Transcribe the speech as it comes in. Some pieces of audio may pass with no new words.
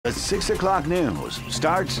The 6 o'clock news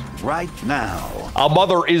starts right now. A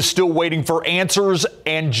mother is still waiting for answers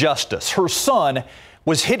and justice. Her son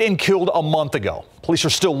was hit and killed a month ago. Police are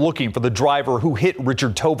still looking for the driver who hit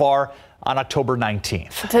Richard Tovar on October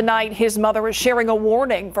 19th. Tonight, his mother is sharing a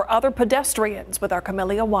warning for other pedestrians with our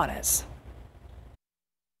Camelia Juarez.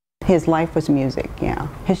 His life was music, yeah.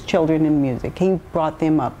 His children in music. He brought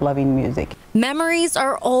them up loving music. Memories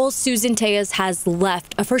are all Susan Tejas has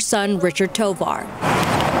left of her son, Richard Tovar.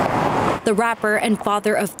 The rapper and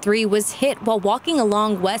father of 3 was hit while walking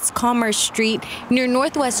along West Commerce Street near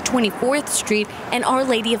Northwest 24th Street and Our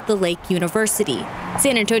Lady of the Lake University.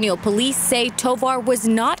 San Antonio police say Tovar was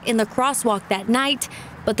not in the crosswalk that night,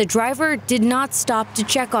 but the driver did not stop to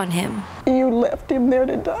check on him. You left him there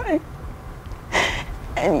to die.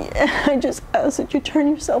 And I just ask that you turn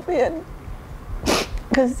yourself in.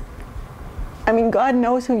 Because, God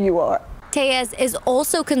knows who you are. Tejas is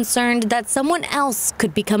also concerned that someone else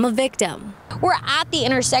could become a victim. We're at the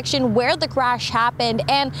intersection where the crash happened,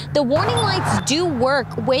 and the warning lights do work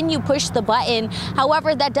when you push the button.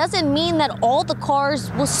 However, that doesn't mean that all the cars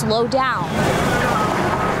will slow down.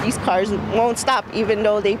 These cars won't stop even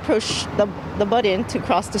though they push the button to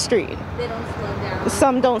cross the street. They don't slow down.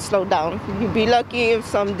 Some don't slow down. You'd be lucky if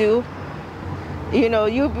some do.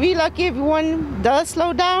 You'd be lucky if one does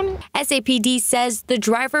slow down. SAPD says the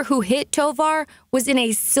driver who hit Tovar was in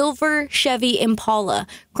a silver Chevy Impala.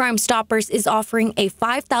 Crime Stoppers is offering a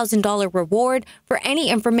 $5,000 reward for any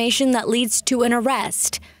information that leads to an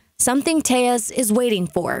arrest, something Tejas is waiting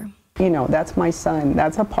for. That's my son.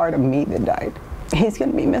 That's a part of me that died. He's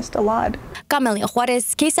going to be missed a lot. Camelia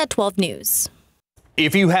Juarez, KSAT 12 News.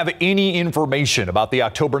 If you have any information about the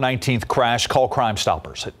October 19th crash, call Crime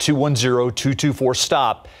Stoppers at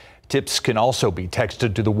 210-224-STOP. Tips can also be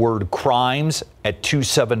texted to the word crimes at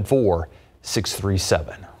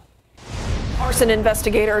 274-637. Arson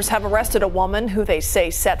investigators have arrested a woman who they say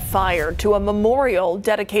set fire to a memorial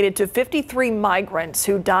dedicated to 53 migrants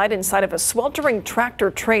who died inside of a sweltering tractor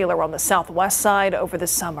trailer on the southwest side over the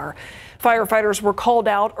summer. Firefighters were called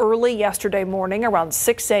out early yesterday morning around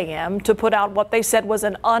 6 a.m. to put out what they said was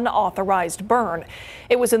an unauthorized burn.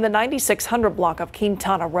 It was in the 9600 block of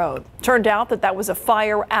Quintana Road. Turned out that was a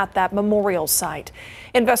fire at that memorial site.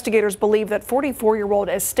 Investigators believe that 44-year-old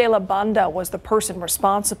Estela Banda was the person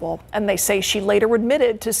responsible, and they say she later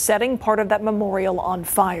admitted to setting part of that memorial on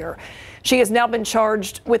fire. She has now been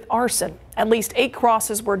charged with arson. At least 8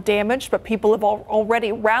 crosses were damaged, but people have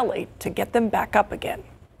already rallied to get them back up again.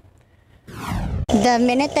 The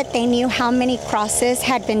minute that they knew how many crosses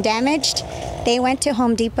had been damaged, they went to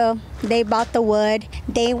Home Depot. They bought the wood.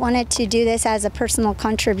 They wanted to do this as a personal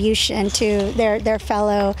contribution to their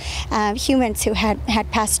fellow humans who had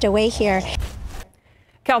passed away here.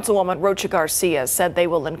 Councilwoman Rocha Garcia said they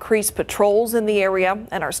will increase patrols in the area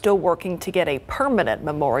and are still working to get a permanent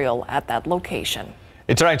memorial at that location.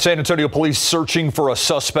 And tonight, San Antonio police searching for a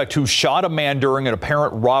suspect who shot a man during an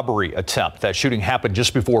apparent robbery attempt. That shooting happened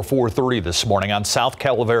just before 4:30 this morning on South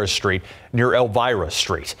Calavera Street near Elvira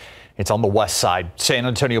Street. It's on the west side. San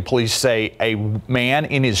Antonio police say a man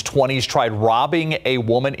in his 20s tried robbing a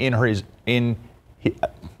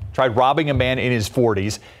man in his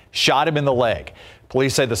 40s, shot him in the leg.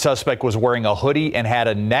 Police say the suspect was wearing a hoodie and had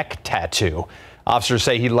a neck tattoo. Officers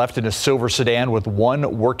say he left in a silver sedan with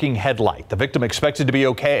one working headlight. The victim expected to be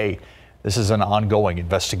okay. This is an ongoing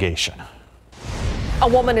investigation. A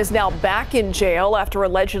woman is now back in jail after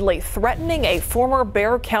allegedly threatening a former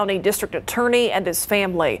Bexar County district attorney and his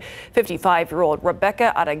family. 55-year-old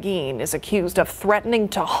Rebecca Araguin is accused of threatening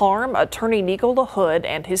to harm attorney Nico LaHood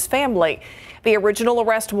and his family. The original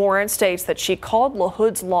arrest warrant states that she called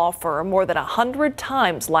LaHood's law firm more than 100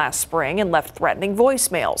 times last spring and left threatening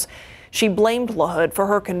voicemails. She blamed LaHood for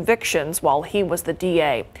her convictions while he was the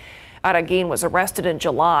DA. Araguin was arrested in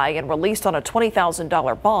July and released on a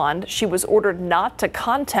 $20,000 bond. She was ordered not to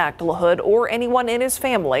contact LaHood or anyone in his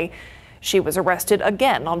family. She was arrested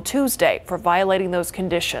again on Tuesday for violating those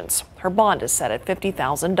conditions. Her bond is set at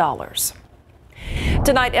 $50,000.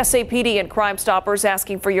 Tonight, SAPD and Crime Stoppers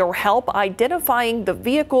asking for your help identifying the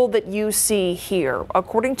vehicle that you see here.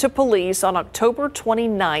 According to police, on October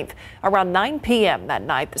 29th, around 9 p.m. that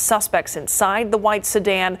night, the suspects inside the white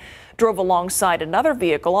sedan drove alongside another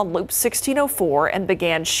vehicle on Loop 1604 and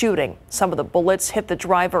began shooting. Some of the bullets hit the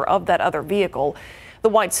driver of that other vehicle. The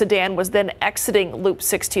white sedan was then exiting Loop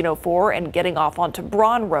 1604 and getting off onto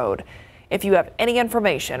Braun Road. If you have any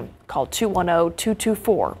information, call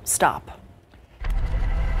 210-224-STOP.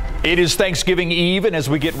 It is Thanksgiving Eve, and as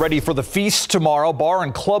we get ready for the feast tomorrow, bar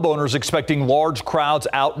and club owners expecting large crowds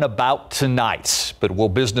out and about tonight. But will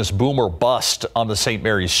business boom or bust on the St.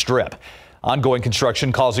 Mary's Strip? Ongoing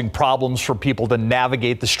construction causing problems for people to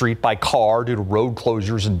navigate the street by car due to road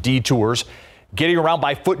closures and detours. Getting around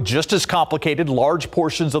by foot just as complicated. Large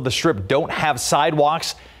portions of the strip don't have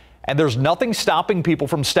sidewalks, and there's nothing stopping people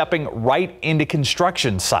from stepping right into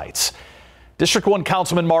construction sites. District 1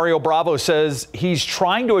 Councilman Mario Bravo says he's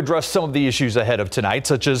trying to address some of the issues ahead of tonight,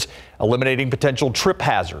 such as eliminating potential trip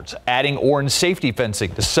hazards, adding orange safety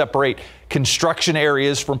fencing to separate construction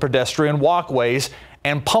areas from pedestrian walkways,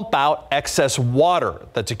 and pump out excess water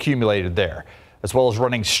that's accumulated there, as well as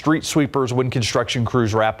running street sweepers when construction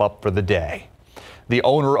crews wrap up for the day. The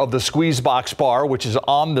owner of the Squeeze Box Bar, which is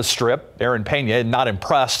on the strip, Aaron Pena, not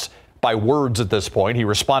impressed by words at this point. He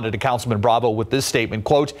responded to Councilman Bravo with this statement,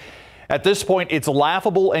 quote, "At this point, it's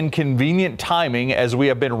laughable and convenient timing as we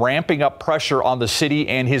have been ramping up pressure on the city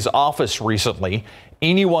and his office recently.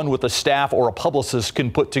 Anyone with a staff or a publicist can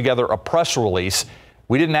put together a press release.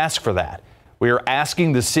 We didn't ask for that. We are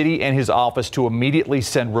asking the city and his office to immediately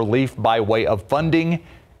send relief by way of funding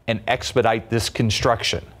and expedite this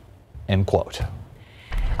construction," end quote.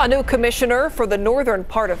 A new commissioner for the northern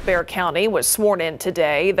part of Bexar County was sworn in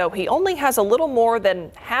today, though he only has a little more than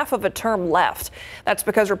half of a term left. That's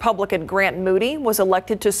because Republican Grant Moody was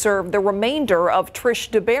elected to serve the remainder of Trish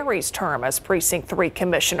DeBerry's term as Precinct 3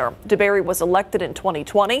 commissioner. DeBerry was elected in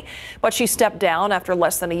 2020, but she stepped down after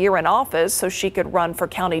less than a year in office so she could run for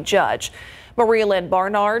county judge. Maria Lynn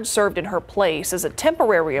Barnard served in her place as a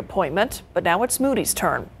temporary appointment, but now it's Moody's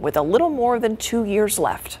turn with a little more than 2 years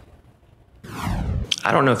left.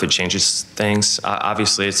 I don't know if it changes things.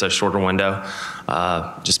 Obviously, it's a shorter window.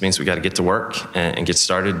 Just means we got to get to work and get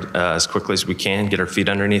started as quickly as we can, get our feet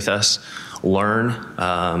underneath us, learn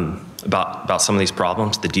about some of these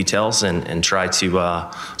problems, the details, and try to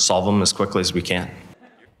solve them as quickly as we can.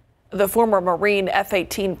 The former Marine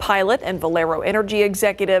F-18 pilot and Valero Energy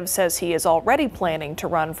executive says he is already planning to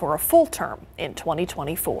run for a full term in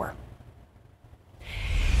 2024.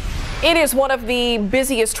 It is one of the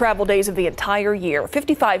busiest travel days of the entire year.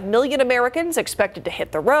 55 million Americans expected to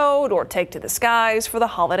hit the road or take to the skies for the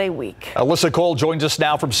holiday week. Alyssa Cole joins us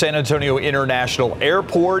now from San Antonio International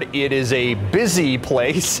Airport. It is a busy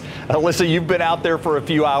place. Alyssa, you've been out there for a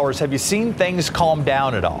few hours. Have you seen things calm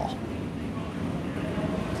down at all?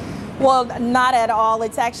 Well, not at all.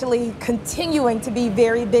 It's actually continuing to be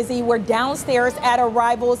very busy. We're downstairs at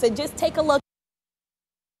arrivals, and just take a look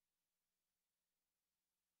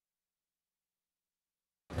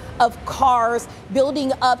of cars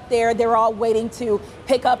building up there. They're all waiting to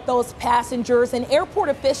pick up those passengers, and airport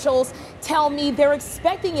officials tell me they're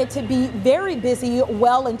expecting it to be very busy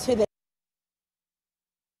well into the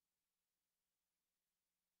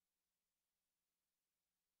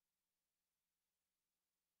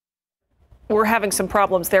We're having some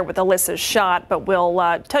problems there with Alyssa's shot, but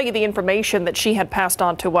we'll tell you the information that she had passed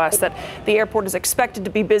on to us, that the airport is expected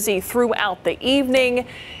to be busy throughout the evening.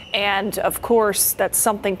 And of course, that's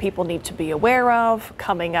something people need to be aware of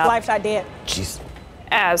coming up. Life shot dead. Jeez.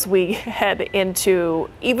 As we head into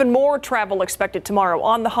even more travel expected tomorrow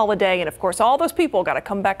on the holiday. And of course, all those people got to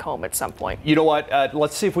come back home at some point. You know what?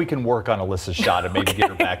 Let's see if we can work on Alyssa's shot and maybe get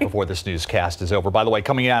her back before this newscast is over. By the way,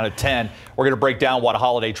 coming out at 10, we're going to break down what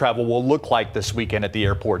holiday travel will look like this weekend at the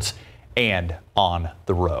airports and on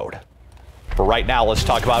the road. For right now, let's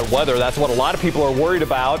talk about weather. That's what a lot of people are worried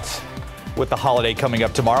about with the holiday coming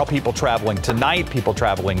up tomorrow. People traveling tonight, people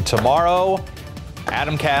traveling tomorrow.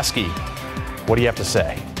 Adam Caskey, what do you have to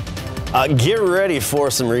say? Get ready for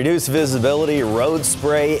some reduced visibility, road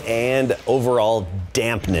spray, and overall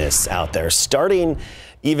dampness out there, starting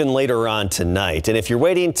even later on tonight. And if you're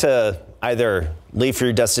waiting to either leave for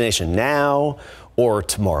your destination now or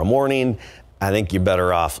tomorrow morning, I think you're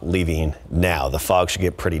better off leaving now. The fog should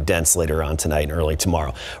get pretty dense later on tonight and early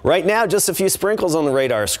tomorrow. Right now, just a few sprinkles on the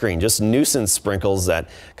radar screen, just nuisance sprinkles that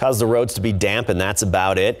cause the roads to be damp, and that's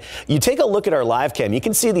about it. You take a look at our live cam. You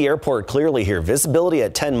can see the airport clearly here. Visibility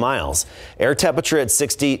at 10 miles, air temperature at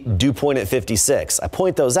 60, dew point at 56. I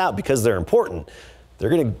point those out because they're important.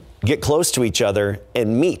 They're going to get close to each other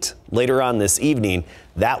and meet later on this evening.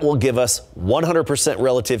 That will give us 100%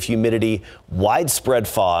 relative humidity, widespread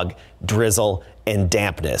fog, drizzle, and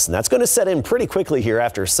dampness. And that's going to set in pretty quickly here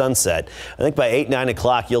after sunset. I think by 8, 9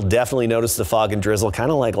 o'clock, you'll definitely notice the fog and drizzle,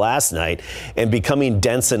 kind of like last night, and becoming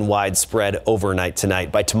dense and widespread overnight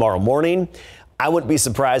tonight. By tomorrow morning, I wouldn't be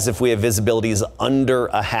surprised if we have visibilities under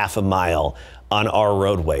a half a mile on our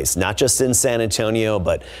roadways, not just in San Antonio,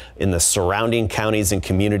 but in the surrounding counties and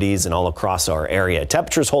communities and all across our area.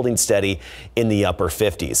 Temperatures holding steady in the upper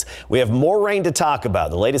 50s. We have more rain to talk about.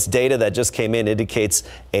 The latest data that just came in indicates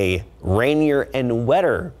a rainier and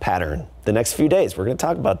wetter pattern the next few days. We're going to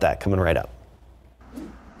talk about that coming right up.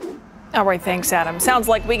 All right, thanks, Adam. Sounds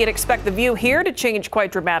like we can expect the view here to change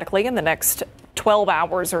quite dramatically in the next 12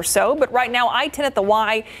 hours or so. But right now, I-10 at the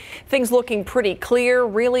Y, things looking pretty clear,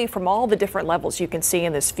 really, from all the different levels you can see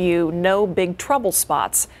in this view. No big trouble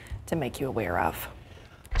spots to make you aware of.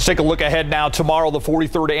 Let's take a look ahead now. Tomorrow, the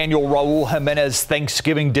 43rd annual Raul Jimenez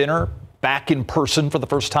Thanksgiving dinner. Back in person for the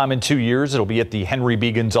first time in 2 years. It'll be at the Henry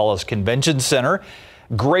B. Gonzalez Convention Center.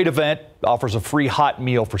 Great event. Offers a free hot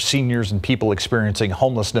meal for seniors and people experiencing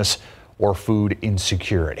homelessness or food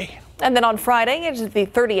insecurity. And then on Friday, it is the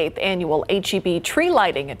 38th annual HEB tree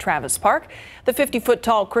lighting at Travis Park. The 50-foot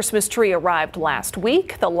tall Christmas tree arrived last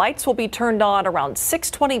week. The lights will be turned on around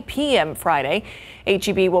 6:20 p.m. Friday.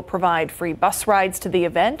 HEB will provide free bus rides to the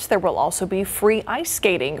event. There will also be free ice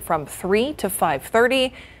skating from 3 to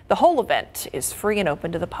 5:30. The whole event is free and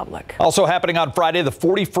open to the public. Also happening on Friday, the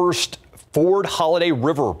 41st Ford Holiday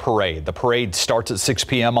River Parade. The parade starts at 6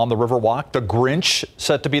 p.m. on the Riverwalk. The Grinch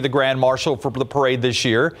set to be the Grand Marshal for the parade this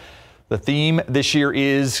year. The theme this year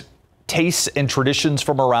is tastes and traditions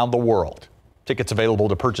from around the world. Tickets available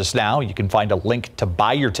to purchase now. You can find a link to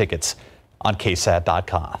buy your tickets on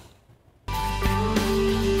KSAT.com.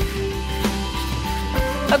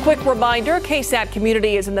 A quick reminder, KSAT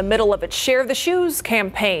Community is in the middle of its Share the Shoes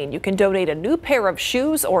campaign. You can donate a new pair of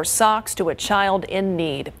shoes or socks to a child in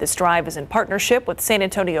need. This drive is in partnership with San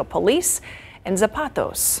Antonio Police and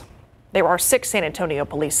Zapatos. There are 6 San Antonio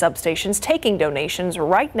Police substations taking donations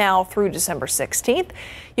right now through December 16th.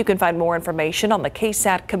 You can find more information on the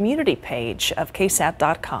KSAT Community page of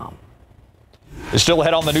KSAT.com. Still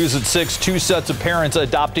ahead on the news at 6, 2 sets of parents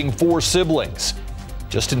adopting 4 siblings.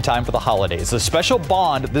 Just in time for the holidays. The special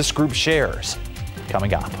bond this group shares.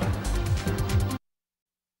 Coming up.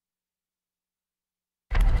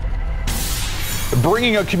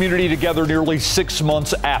 Bringing a community together nearly 6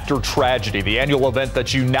 months after tragedy. The annual event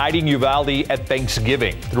that's uniting Uvalde at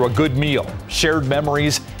Thanksgiving through a good meal. Shared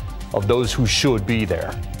memories of those who should be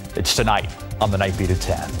there. It's tonight on the Night Beat at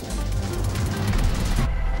 10.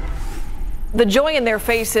 The joy in their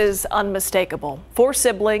faces unmistakable. 4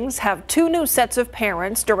 siblings have 2 new sets of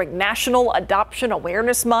parents during National Adoption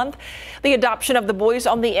Awareness Month. The adoption of the boys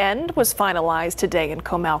on the end was finalized today in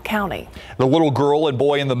Comal County. The little girl and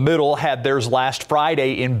boy in the middle had theirs last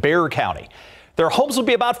Friday in Bexar County. Their homes will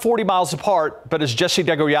be about 40 miles apart, but as Jesse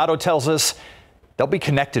Degollado tells us, they'll be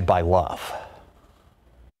connected by love.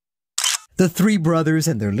 The 3 brothers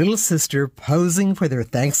and their little sister posing for their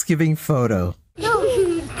Thanksgiving photo.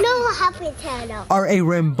 Are a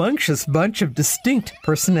rambunctious bunch of distinct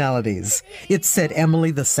personalities. It said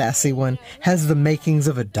Emily, the sassy one, has the makings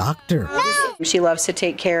of a doctor. She loves to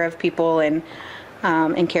take care of people and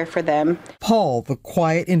care for them. Paul, the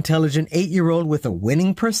quiet, intelligent 8-year-old with a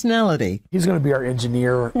winning personality. He's going to be our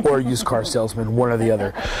engineer or used car salesman, one or the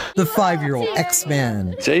other. The 5-year-old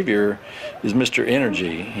X-Man. Xavier is Mr.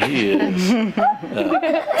 Energy. He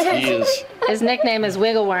is. His nickname is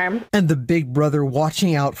Wiggleworm. And the big brother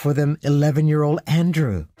watching out for them, 11-year-old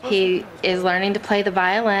Andrew. He is learning to play the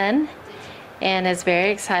violin and is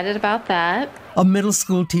very excited about that. A middle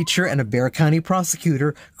school teacher and a Bexar County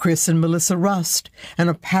prosecutor, Chris and Melissa Rust, and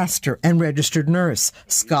a pastor and registered nurse,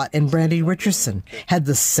 Scott and Brandy Richardson, had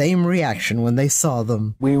the same reaction when they saw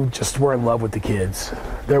them. We just were in love with the kids.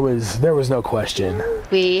 There was no question.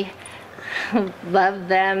 We loved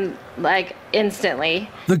them like instantly.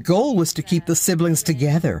 The goal was to keep the siblings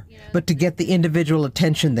together, but to get the individual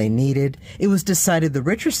attention they needed, it was decided the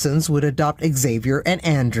Richardsons would adopt Xavier and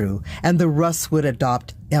Andrew, and the Rusts would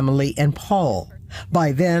adopt Emily and Paul.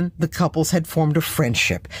 By then, the couples had formed a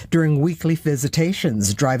friendship during weekly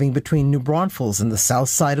visitations, driving between New Braunfels and the south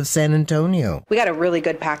side of San Antonio. We got a really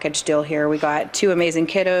good package deal here. We got 2 amazing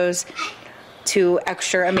kiddos, 2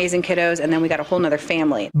 extra amazing kiddos, and then we got a whole nother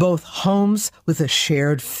family. Both homes with a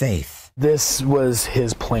shared faith. This was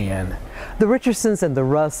his plan. The Richardsons and the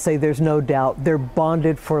Rusts say there's no doubt they're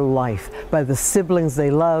bonded for life by the siblings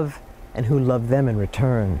they love and who love them in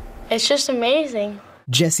return. It's just amazing.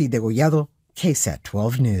 Jesse Degollado, KSAT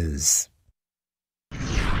 12 News.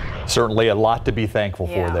 Certainly a lot to be thankful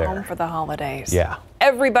for there. Home for the holidays. Yeah.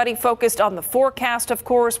 Everybody focused on the forecast, of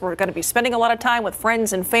course. We're going to be spending a lot of time with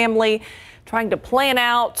friends and family, trying to plan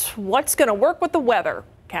out what's going to work with the weather.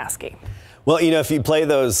 Caskey. Well, you know, if you play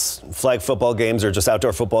those flag football games or just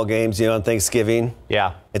outdoor football games, you know, on Thanksgiving,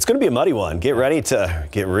 yeah, it's going to be a muddy one. Get ready to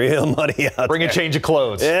get real muddy out Bring there. a change of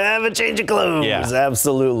clothes. Yeah, have a change of clothes. Yeah.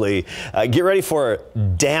 Absolutely. Get ready for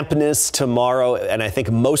dampness tomorrow, and I think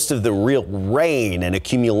most of the real rain and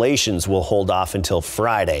accumulations will hold off until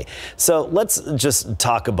Friday. So let's just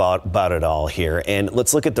talk about it all here, and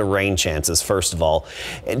let's look at the rain chances first of all.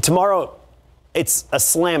 And tomorrow, It's a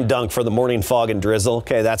slam dunk for the morning fog and drizzle.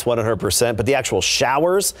 Okay, that's 100%. But the actual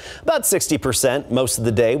showers, about 60% most of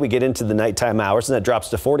the day. We get into the nighttime hours, and that drops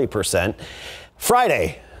to 40%.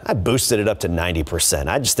 Friday, I boosted it up to 90%.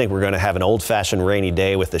 I just think we're going to have an old-fashioned rainy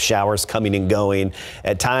day with the showers coming and going.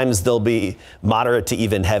 At times, they'll be moderate to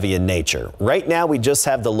even heavy in nature. Right now, we just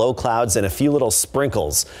have the low clouds and a few little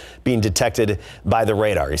sprinkles being detected by the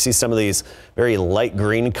radar. You see some of these very light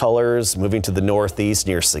green colors moving to the northeast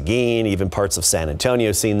near Seguin, even parts of San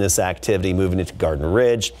Antonio seeing this activity moving into Garden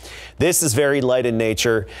Ridge. This is very light in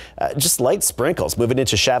nature, just light sprinkles moving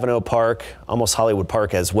into Chavano Park, almost Hollywood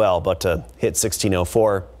Park as well, but to hit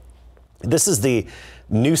 1604. This is the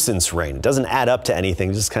nuisance rain. It doesn't add up to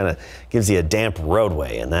anything, it just kind of gives you a damp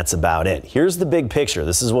roadway, and that's about it. Here's the big picture.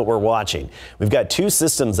 This is what we're watching. We've got two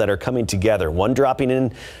systems that are coming together, one dropping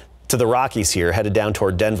in to the Rockies here, headed down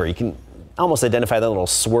toward Denver. You can almost identify that little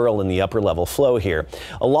swirl in the upper level flow here,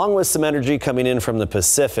 along with some energy coming in from the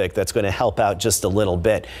Pacific that's going to help out just a little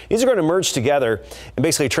bit. These are going to merge together and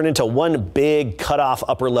basically turn into one big cutoff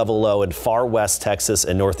upper level low in far west Texas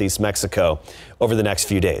and northeast Mexico over the next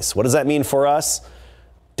few days. What does that mean for us?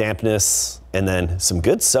 Dampness and then some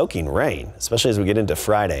good soaking rain, especially as we get into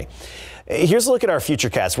Friday. Here's a look at our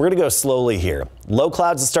futurecast. We're going to go slowly here. Low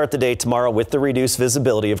clouds to start the day tomorrow with the reduced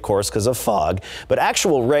visibility, of course, because of fog. But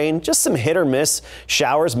actual rain, just some hit or miss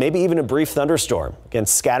showers, maybe even a brief thunderstorm. Again,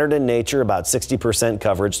 scattered in nature, about 60%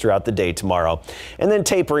 coverage throughout the day tomorrow. And then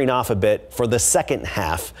tapering off a bit for the second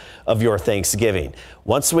half of your Thanksgiving.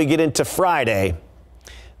 Once we get into Friday,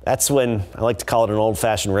 that's when I like to call it an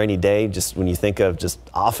old-fashioned rainy day, just when you think of just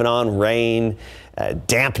off and on rain,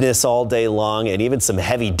 dampness all day long, and even some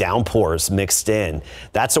heavy downpours mixed in.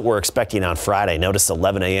 That's what we're expecting on Friday. Notice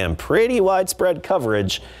 11 a.m. Pretty widespread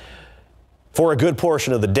coverage for a good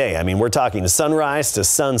portion of the day. I mean, we're talking sunrise to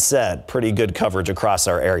sunset, pretty good coverage across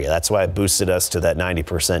our area. That's why it boosted us to that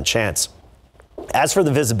 90% chance. As for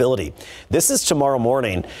the visibility, this is tomorrow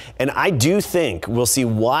morning, and I do think we'll see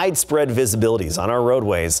widespread visibilities on our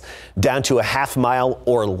roadways down to a half mile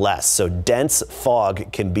or less. So dense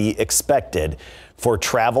fog can be expected for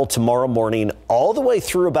travel tomorrow morning all the way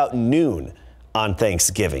through about noon on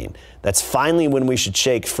Thanksgiving. That's finally when we should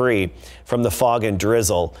shake free from the fog and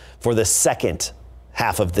drizzle for the second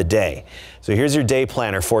half of the day. So here's your day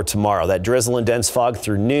planner for tomorrow. That drizzle and dense fog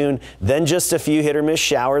through noon, then just a few hit or miss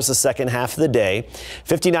showers the second half of the day.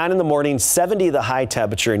 59 in the morning, 70 the high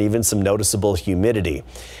temperature, and even some noticeable humidity.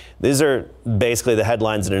 These are basically the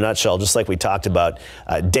headlines in a nutshell, just like we talked about.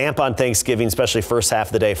 Damp on Thanksgiving, especially first half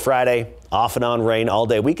of the day. Friday, off and on rain all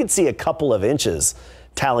day. We could see a couple of inches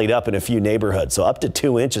tallied up in a few neighborhoods. So up to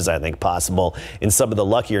 2 inches, I think, possible in some of the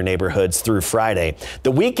luckier neighborhoods through Friday.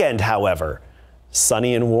 The weekend, however,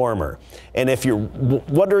 sunny and warmer. And if you're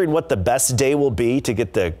wondering what the best day will be to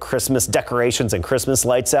get the Christmas decorations and Christmas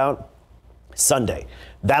lights out, Sunday.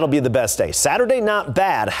 That'll be the best day. Saturday, not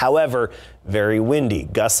bad. However, very windy.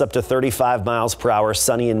 Gusts up to 35 miles per hour,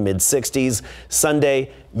 sunny in mid-60s.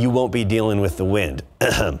 Sunday, you won't be dealing with the wind.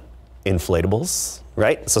 Inflatables,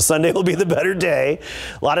 right? So Sunday will be the better day.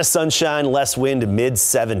 A lot of sunshine, less wind,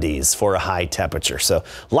 mid-70s for a high temperature. So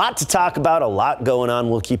a lot to talk about, a lot going on.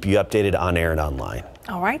 We'll keep you updated on air and online.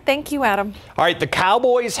 All right. Thank you, Adam. All right. The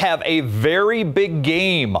Cowboys have a very big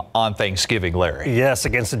game on Thanksgiving, Larry. Yes,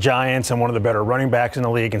 against the Giants and one of the better running backs in the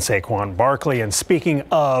league in Saquon Barkley. And speaking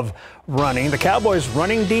of running, the Cowboys'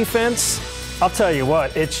 running defense, I'll tell you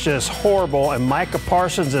what, it's just horrible. And Micah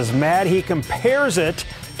Parsons is mad. He compares it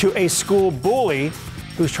to a school bully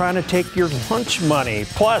who's trying to take your lunch money.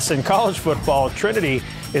 Plus, in college football, Trinity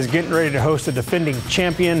is getting ready to host a defending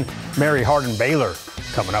champion, Mary Hardin Baylor,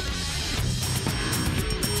 coming up.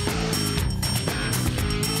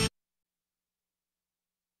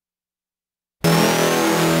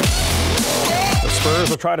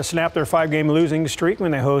 Spurs will try to snap their 5-game losing streak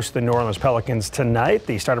when they host the New Orleans Pelicans tonight,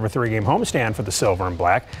 the start of a 3-game homestand for the Silver and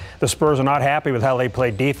Black. The Spurs are not happy with how they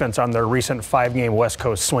played defense on their recent 5-game West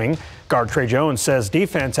Coast swing. Guard Trey Jones says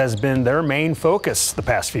defense has been their main focus the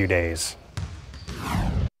past few days.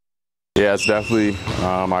 Yeah, it's definitely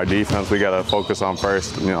our defense we got to focus on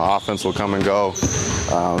first. You know, offense will come and go.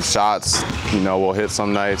 Shots, you know, will hit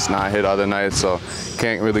some nights, not hit other nights, so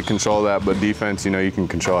can't really control that. But defense, you know, you can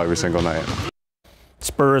control every single night.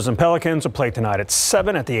 Spurs and Pelicans will play tonight at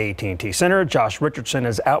 7 at the AT&T Center. Josh Richardson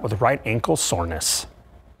is out with right ankle soreness.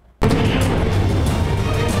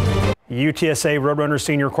 UTSA Roadrunners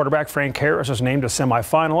senior quarterback Frank Harris was named a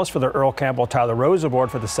semifinalist for the Earl Campbell Tyler Rose Award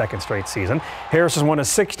for the second straight season. Harris is one of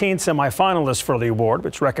 16 semifinalists for the award,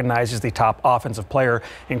 which recognizes the top offensive player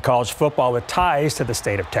in college football with ties to the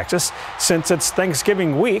state of Texas. Since it's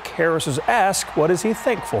Thanksgiving week, Harris was asked what is he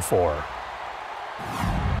thankful for.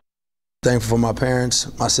 Thankful for my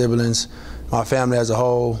parents, my siblings, my family as a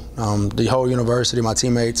whole, the whole university, my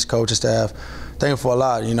teammates, coaching staff. Thankful for a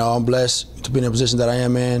lot. You know, I'm blessed to be in the position that I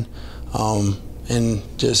am in, and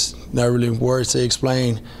just not really words to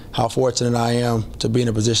explain how fortunate I am to be in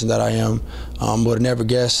the position that I am. Would have never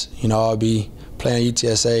guessed, you know, I'll be playing at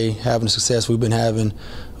UTSA, having the success we've been having.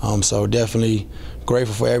 So definitely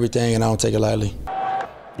grateful for everything, and I don't take it lightly.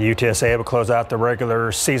 UTSA will close out the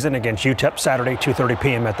regular season against UTEP Saturday, 2:30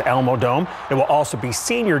 p.m. at the Alamo Dome. It will also be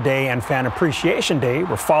Senior Day and Fan Appreciation Day,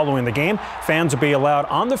 where following the game, fans will be allowed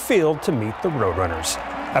on the field to meet the Roadrunners.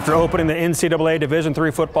 After opening the NCAA Division III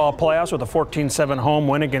football playoffs with a 14-7 home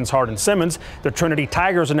win against Hardin-Simmons, the Trinity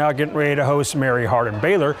Tigers are now getting ready to host Mary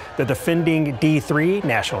Hardin-Baylor, the defending D3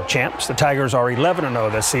 national champs. The Tigers are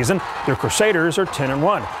 11-0 this season. The Crusaders are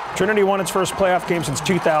 10-1. Trinity won its first playoff game since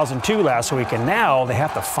 2002 last week, and now they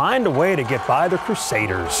have to find a way to get by the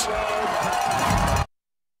Crusaders.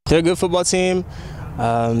 They're a good football team.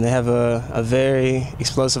 They have a very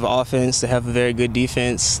explosive offense. They have a very good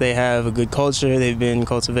defense. They have a good culture. They've been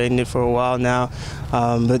cultivating it for a while now,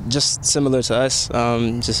 but just similar to us,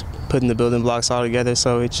 just putting the building blocks all together.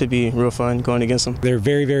 So it should be real fun going against them. They're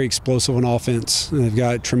very, very explosive on offense. They've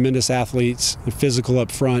got tremendous athletes. They're physical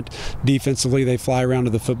up front. Defensively, they fly around to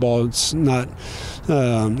the football. It's not.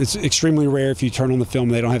 It's extremely rare if you turn on the film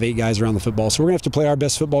and they don't have 8 guys around the football. So we're gonna have to play our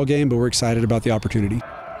best football game, but we're excited about the opportunity.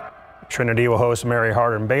 Trinity will host Mary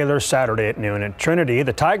Hardin-Baylor Saturday at noon at Trinity.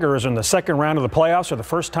 The Tigers are in the second round of the playoffs for the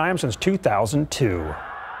first time since 2002.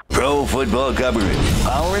 Pro football coverage,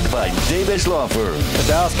 powered by Davis Law Firm. The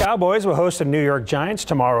Dallas Cowboys will host the New York Giants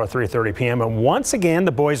tomorrow at 3:30 p.m. And once again,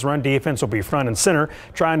 the boys' run defense will be front and center,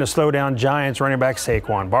 trying to slow down Giants running back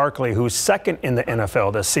Saquon Barkley, who's second in the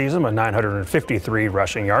NFL this season with 953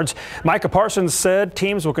 rushing yards. Micah Parsons said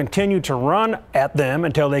teams will continue to run at them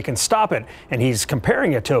until they can stop it, and he's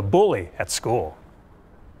comparing it to a bully at school.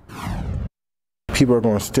 People are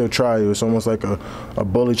going to still try you. It's almost like a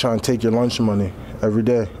bully trying to take your lunch money every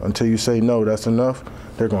day. Until you say, no, that's enough,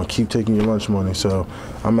 they're going to keep taking your lunch money. So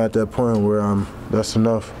I'm at that point where that's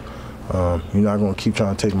enough. You're not going to keep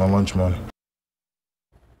trying to take my lunch money.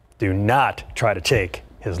 Do not try to take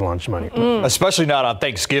his lunch money. Especially not on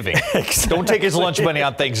Thanksgiving. Don't take his lunch money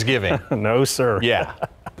on Thanksgiving. No, sir. Yeah.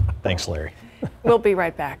 Thanks, Larry. We'll be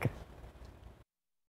right back.